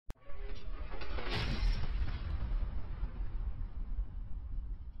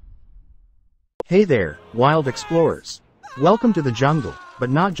Hey there, wild explorers. Welcome to the jungle, but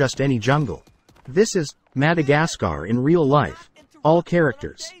not just any jungle. This is Madagascar in real life. All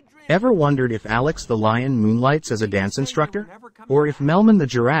characters. Ever wondered if Alex the lion moonlights as a dance instructor? Or if Melman the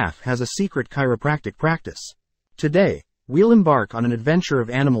giraffe has a secret chiropractic practice? Today, we'll embark on an adventure of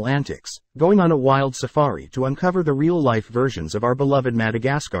animal antics, going on a wild safari to uncover the real-life versions of our beloved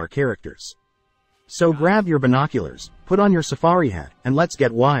Madagascar characters. So grab your binoculars, put on your safari hat, and let's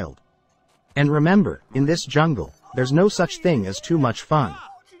get wild. And remember, in this jungle, there's no such thing as too much fun.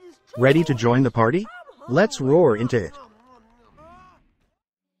 Ready to join the party? Let's roar into it.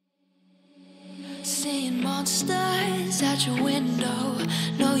 Seeing monsters out your window.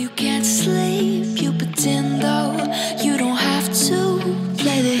 No, you can't sleep, you pretend though. You don't have to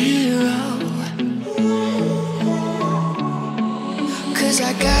play the hero. 'Cause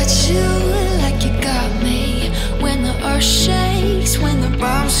I got you like you got me. When the earth shakes, when the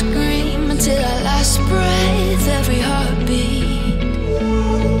bombs scream, until our last breath, every heartbeat.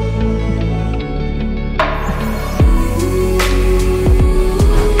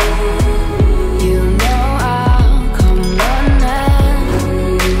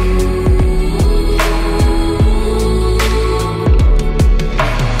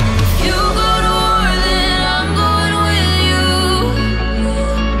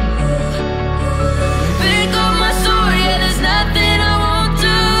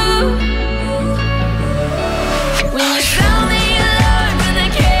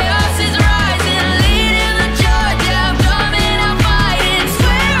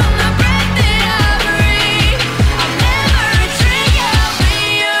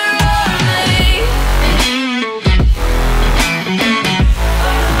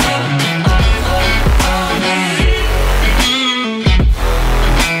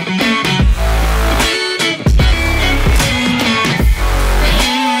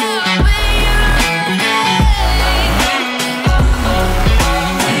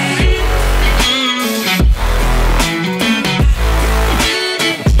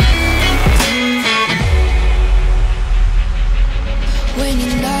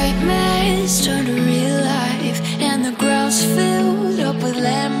 Turn to real life, and the ground's filled up with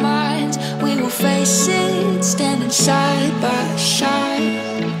landmines. We will face it, standing side by side.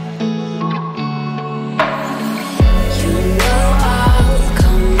 You know I'll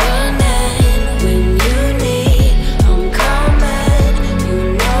come running when you need. I'm coming. You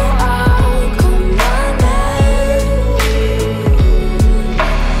know I'll come running.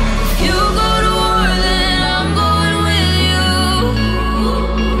 If you go to war, then I'm going with you.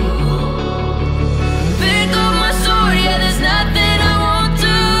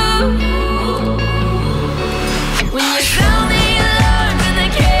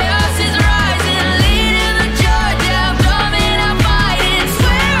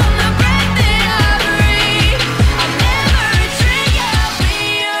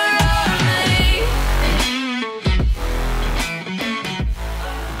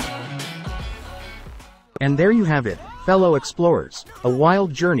 And there you have it, fellow explorers, a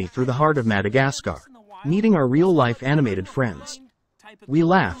wild journey through the heart of Madagascar, meeting our real-life animated friends. We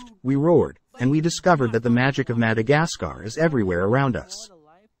laughed, we roared, and we discovered that the magic of Madagascar is everywhere around us.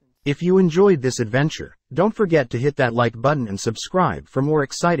 If you enjoyed this adventure, don't forget to hit that like button and subscribe for more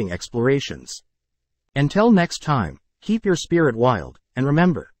exciting explorations. Until next time, keep your spirit wild, and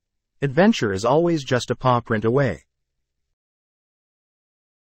remember, adventure is always just a paw print away.